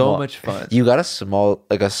got so much fun. You got a small,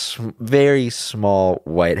 like very small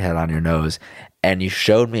whitehead on your nose, and you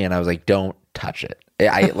showed me, and I was like, "Don't touch it."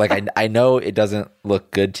 I know it doesn't look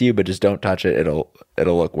good to you, but just don't touch it. It'll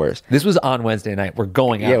look worse. This was on Wednesday night. We're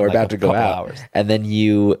going out. Yeah, we're in about to go out. Hours. And then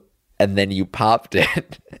you popped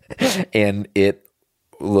it, and it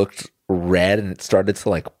looked red, and it started to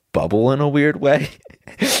like bubble in a weird way.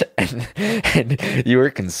 and you were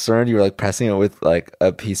concerned. You were like pressing it with like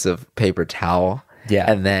a piece of paper towel.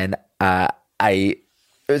 Yeah. And then it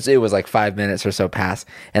was like 5 minutes or so past,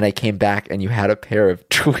 and I came back, and you had a pair of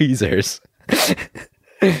tweezers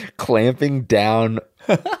clamping down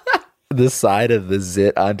the side of the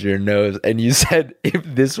zit onto your nose, and you said, "If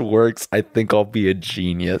this works, I think I'll be a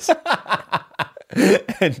genius." and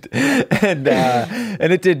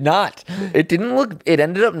it did not. It didn't look. It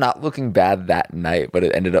ended up not looking bad that night, but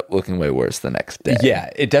it ended up looking way worse the next day. Yeah,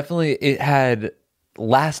 it had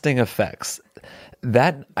lasting effects.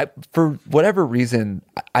 For whatever reason,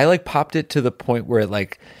 I like popped it to the point where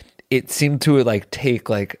it seemed to like take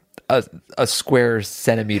like a square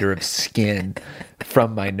centimeter of skin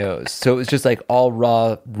from my nose. So it was just like all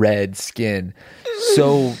raw red skin.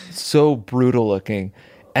 So brutal looking.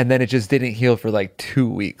 And then it just didn't heal for like 2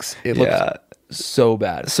 weeks. It looked so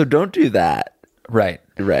bad. So don't do that. Right.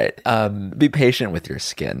 Be patient with your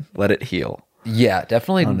skin. Let it heal. Yeah,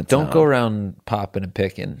 definitely don't go around popping and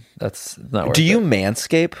picking. That's not worth it. Do you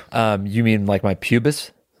manscape? You mean like my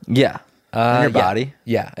pubis? Yeah. In your body?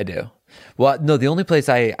 Yeah, I do. Well, no, the only place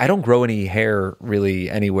I don't grow any hair really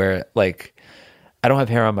anywhere. Like, I don't have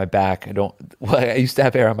hair on my back. I used to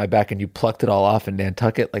have hair on my back, and you plucked it all off in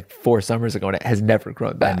Nantucket like 4 summers ago, and it has never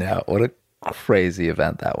grown back. I know. What a crazy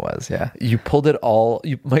event that was. Yeah. You pulled it all.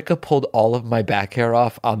 Micah pulled all of my back hair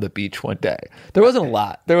off on the beach one day. There wasn't a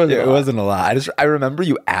lot. It wasn't a lot. I remember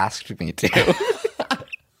you asked me to.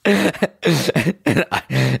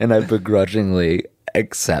 and I begrudgingly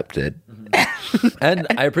accepted. And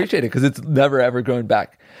I appreciate it because it's never ever grown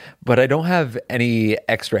back. But I don't have any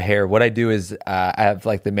extra hair. What I do is I have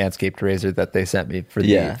like the Manscaped razor that they sent me for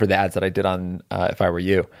the ads that I did on If I Were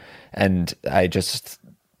You, and I just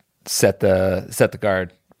set the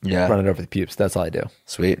guard, run it over the pubes. That's all I do.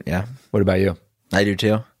 Sweet, yeah. What about you? I do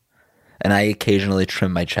too, and I occasionally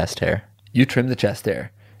trim my chest hair. You trim the chest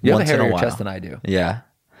hair. You Once have a hair in on a your while. chest than I do. Yeah,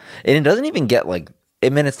 and it doesn't even get like. I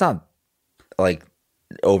mean, it's not like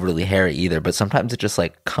overly hairy either, but sometimes it just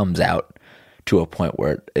like comes out to a point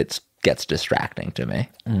where it gets distracting to me.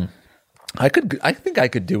 I think I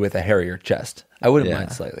could do with a hairier chest. I wouldn't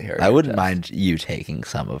mind slightly hairier. I wouldn't chest. mind you taking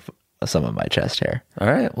some of my chest hair.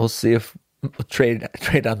 All right, we'll see if we'll trade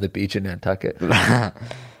on the beach in Nantucket.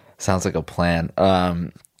 Sounds like a plan.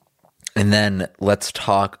 And then let's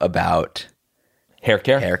talk about Hair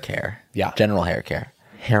care. Hair care. Yeah. General hair care.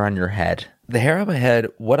 Hair on your head. The hair on my head,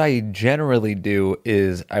 what I generally do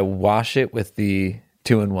is I wash it with the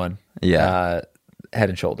 2-in-1 Head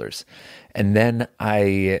and Shoulders. And then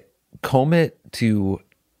I comb it to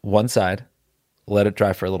one side, let it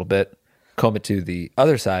dry for a little bit, comb it to the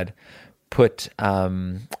other side, put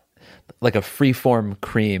like a freeform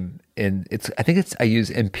cream in. I use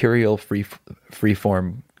Imperial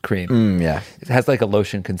freeform cream. Yeah. It has like a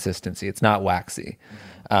lotion consistency. It's not waxy.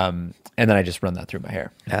 And then I just run that through my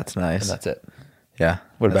hair. That's nice. And that's it. Yeah.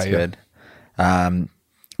 What that's about you? Good.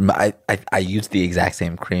 I used the exact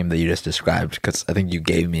same cream that you just described because I think you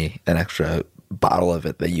gave me an extra bottle of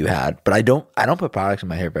it that you had. But I don't put products in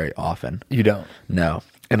my hair very often. You don't? No.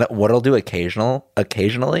 And what I'll do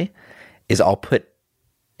occasionally is I'll put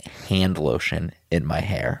hand lotion in my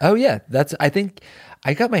hair. Oh yeah, I think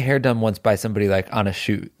I got my hair done once by somebody like on a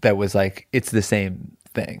shoot that was like it's the same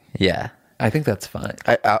thing. Yeah. I think that's fine.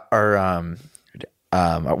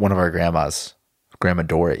 one of our grandmas, Grandma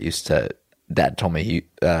Dora, Dad told me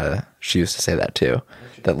she used to say that too.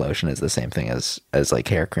 That lotion is the same thing as like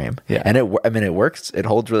hair cream. Yeah. And it works. It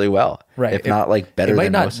holds really well. Right. If not like better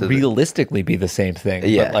than most of it might not realistically be the same thing.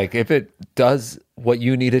 Yeah. But like if it does what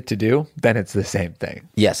you need it to do, then it's the same thing.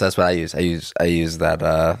 Yes, that's what I use. I use that.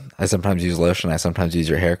 I sometimes use lotion. I sometimes use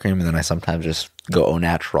your hair cream, and then I sometimes just go au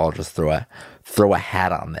natural. Just throw a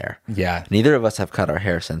hat on there. Yeah. Neither of us have cut our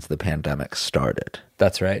hair since the pandemic started.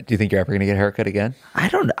 That's right. Do you think you're ever going to get a haircut again? I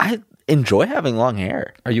don't. I enjoy having long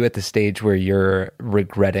hair. Are you at the stage where you're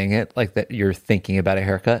regretting it, like that you're thinking about a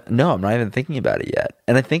haircut? No, I'm not even thinking about it yet.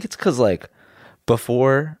 And I think it's because like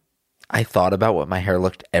before I thought about what my hair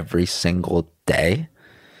looked every single day,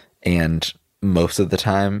 and most of the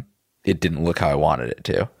time it didn't look how I wanted it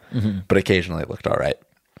to, but occasionally it looked all right.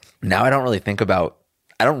 Now I don't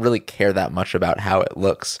really care that much about how it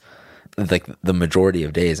looks like the majority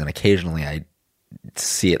of days, and occasionally I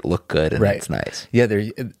see it look good and it's nice. Yeah,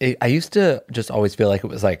 I used to just always feel like it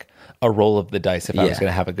was like a roll of the dice if I was going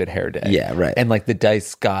to have a good hair day. Yeah, right. And like the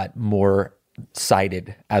dice got more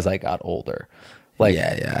sided as I got older. Like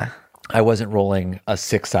I wasn't rolling a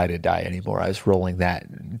 6-sided die anymore. I was rolling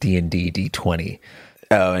that D&D D20.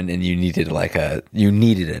 Oh, and you needed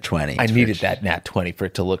a 20. I needed that nat 20 for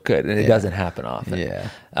it to look good, and it doesn't happen often. Yeah.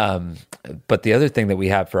 But the other thing that we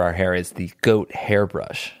have for our hair is the goat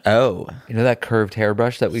hairbrush. Oh. You know that curved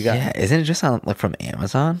hairbrush that we got? Yeah, isn't it just from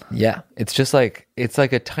Amazon? Yeah. It's just like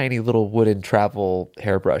a tiny little wooden travel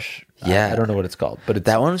hairbrush. Yeah. I don't know what it's called, but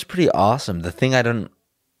that one was pretty awesome. The thing I don't.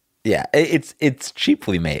 Yeah, it's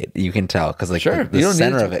cheaply made. You can tell because like the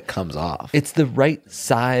center of it comes off. It's the right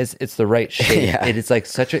size. It's the right shape. Yeah. It is like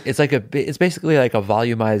it's basically like a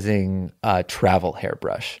volumizing travel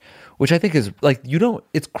hairbrush, which I think is like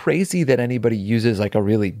it's crazy that anybody uses like a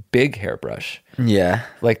really big hairbrush. Yeah,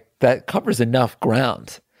 like that covers enough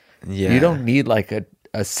ground. Yeah, you don't need like a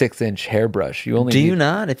 6-inch hairbrush. You only you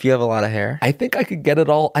not if you have a lot of hair? I think I could get it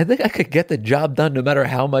all. I think I could get the job done no matter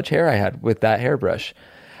how much hair I had with that hairbrush.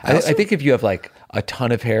 I think if you have like a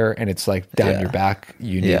ton of hair and it's like down your back,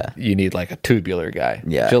 you need like a tubular guy.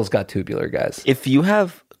 Yeah. Jill's got tubular guys. If you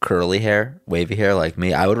have curly hair, wavy hair like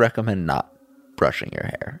me, I would recommend not brushing your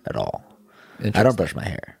hair at all. I don't brush my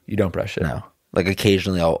hair. You don't brush it? No. Like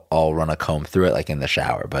occasionally I'll run a comb through it like in the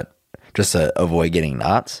shower, but just to avoid getting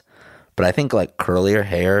knots. But I think like curlier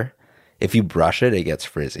hair, if you brush it, it gets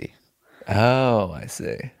frizzy. Oh, I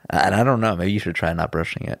see. And I don't know. Maybe you should try not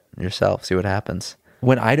brushing it yourself. See what happens.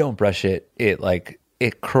 When I don't brush it,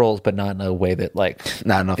 it curls, but not in a way that like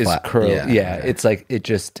not enough is flat. curl. Yeah, okay. It's like it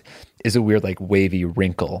just is a weird like wavy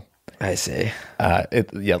wrinkle. I see.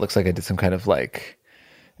 It looks like I did some kind of like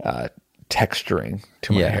texturing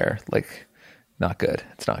to my hair. Like not good.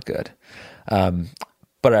 It's not good. But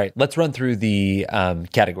all right, let's run through the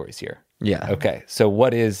categories here. Yeah. Okay. So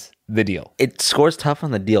what is the deal? It scores tough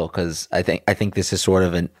on the deal because I think this is sort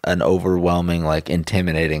of an overwhelming, like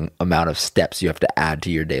intimidating amount of steps you have to add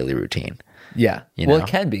to your daily routine. Yeah. Well, it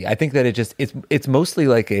can be. I think that it's mostly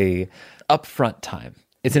like a upfront time.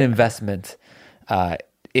 It's an investment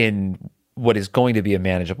in what is going to be a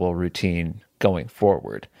manageable routine going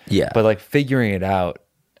forward. Yeah. But like figuring it out,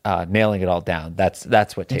 nailing it all down, that's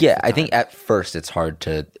what takes. Yeah, I think at first it's hard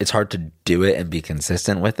to do it and be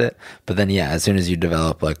consistent with it. But then as soon as you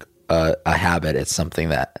develop like a habit, it's something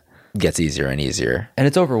that gets easier and easier. And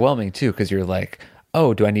it's overwhelming too because you're like,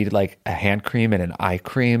 oh, do I need like a hand cream and an eye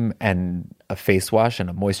cream and a face wash and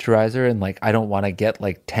a moisturizer? And like, I don't want to get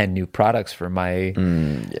like 10 new products for my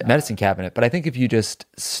medicine cabinet. But I think if you just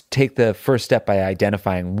take the first step by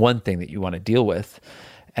identifying one thing that you want to deal with,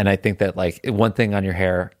 and I think that like one thing on your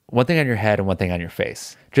hair, one thing on your head, and one thing on your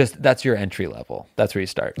face, just that's your entry level. That's where you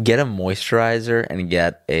start. Get a moisturizer and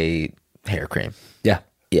get a hair cream. Yeah.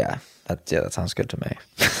 Yeah. That sounds good to me.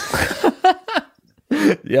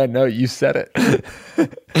 Yeah, no, you said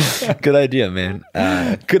it. Good idea, man.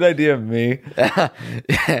 Good idea, me.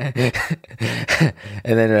 And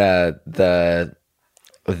then the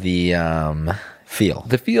feel.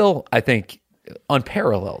 The feel, I think,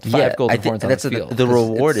 unparalleled. 5 golden horns on the feel. The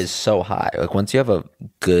reward is so high. Like once you have a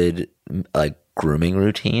good like grooming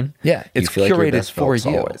routine, it's feel like curated for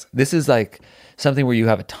you. Always. This is like something where you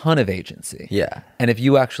have a ton of agency. Yeah. And if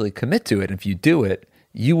you actually commit to it, if you do it,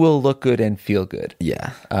 you will look good and feel good.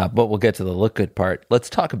 Yeah. But we'll get to the look good part. Let's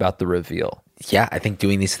talk about the reveal. Yeah, I think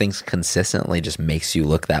doing these things consistently just makes you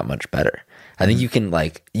look that much better. I think you can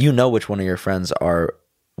which one of your friends are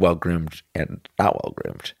well groomed and not well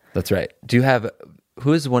groomed. That's right. Do you have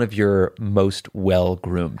who is one of your most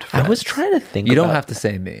well-groomed friends? I was trying to think. You don't about have to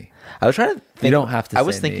say me. I was trying to think. You don't have to. I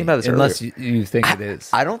was say thinking me, about this unless earlier. you think it is.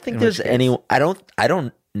 I don't think in there's which case. any. I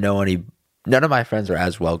don't know any. None of my friends are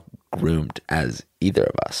as well groomed as either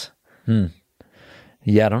of us.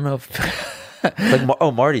 Yeah, I don't know if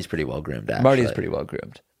Like, Marty's pretty well groomed. Actually, Marty's pretty well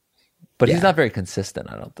groomed, but he's Yeah. not very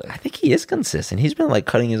consistent. I don't think. I think he is consistent. He's been like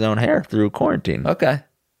cutting his own hair through quarantine. Okay,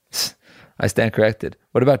 I stand corrected.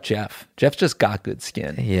 What about Jeff? Jeff just got good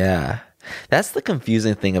skin. Yeah, that's the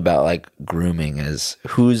confusing thing about like grooming is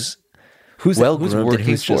who's well groomed and working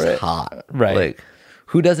who's for just it. hot, Right. Like,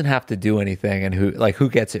 Who doesn't have to do anything, and who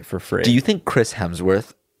gets it for free? do you think Chris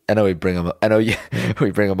Hemsworth? I know we bring him. I know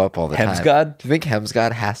we bring him up all the time. Hemsgod? Do you think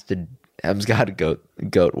Hemsgod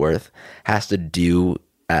Goatworth has to do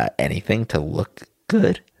anything to look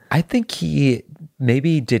good? I think he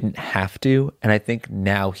maybe didn't have to, and I think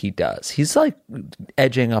now he does. He's like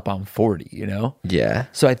edging up on 40, you know? Yeah.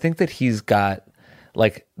 So I think that he's got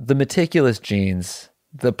like the meticulous genes,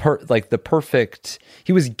 the perfect.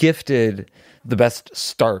 He was gifted the best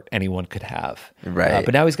start anyone could have, Right.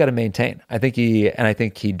 But now he's got to maintain. I think he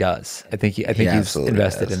does. I think he's absolutely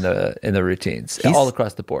invested does. in the routines all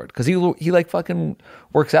across the board because he like fucking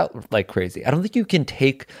works out like crazy. I don't think you can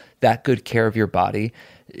take that good care of your body.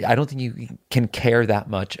 I don't think you can care that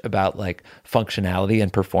much about like functionality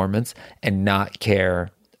and performance and not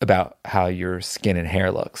care about how your skin and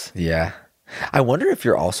hair looks. Yeah. I wonder if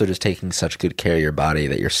you're also just taking such good care of your body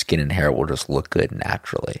that your skin and hair will just look good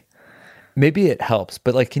naturally. Maybe it helps,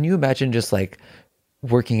 but like, can you imagine just like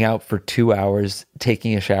working out for 2 hours,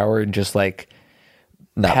 taking a shower, and just like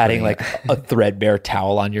Not patting putting like a threadbare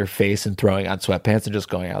towel on your face and throwing on sweatpants and just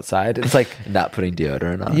going outside? It's like, Not putting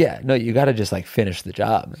deodorant on. yeah, no, you got to just like finish the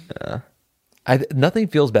job. Nothing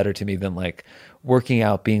feels better to me than like working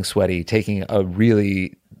out, being sweaty, taking a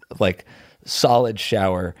really like solid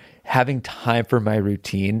shower, having time for my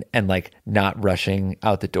routine, and like not rushing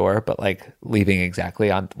out the door, but like leaving exactly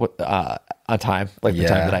on time, like the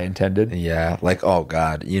time that I intended. Yeah. Like, oh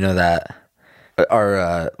God, you know that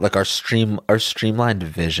our streamlined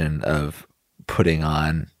vision of putting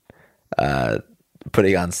on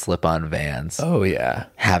slip-on Vans, Oh yeah.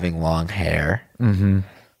 having long hair,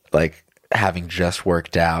 like having just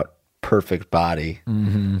worked out, perfect body.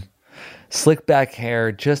 Slick back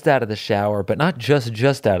hair, just out of the shower, but not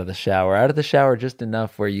just out of the shower just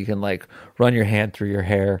enough where you can like run your hand through your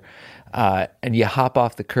hair, and you hop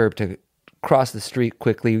off the curb to cross the street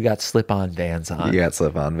quickly. You got slip-on Vans on. You got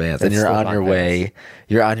slip-on Vans, and That's you're on slip-on your way. Vans.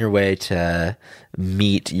 You're on your way to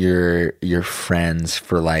meet your friends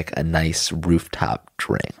for like a nice rooftop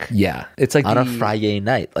drink. Yeah, it's like On a Friday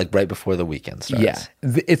night, like right before the weekend starts. Yeah,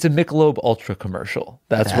 it's a Michelob Ultra commercial.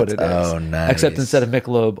 That's what it is. Oh, nice. Except instead of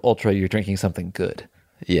Michelob Ultra, you're drinking something good.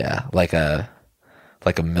 Yeah, like a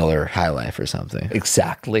Miller High Life or something.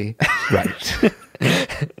 Exactly right.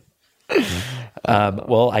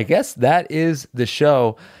 Well, I guess that is the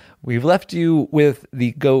show. We've left you with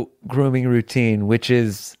the goat grooming routine, which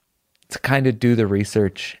is to kind of do the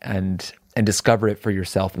research and discover it for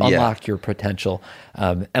yourself, unlock your potential,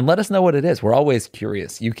 and let us know what it is. We're always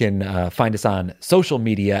curious. You can find us on social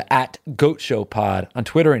media at Goat Show Pod on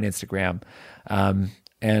Twitter and Instagram.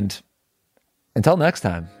 And until next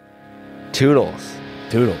time, Toodles.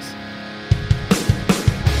 toodles.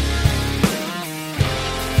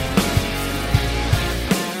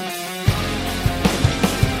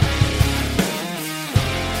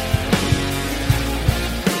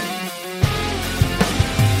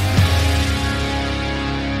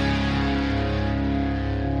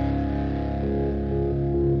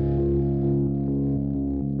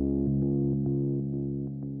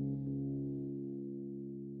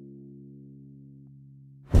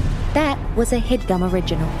 That was a HeadGum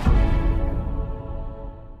original.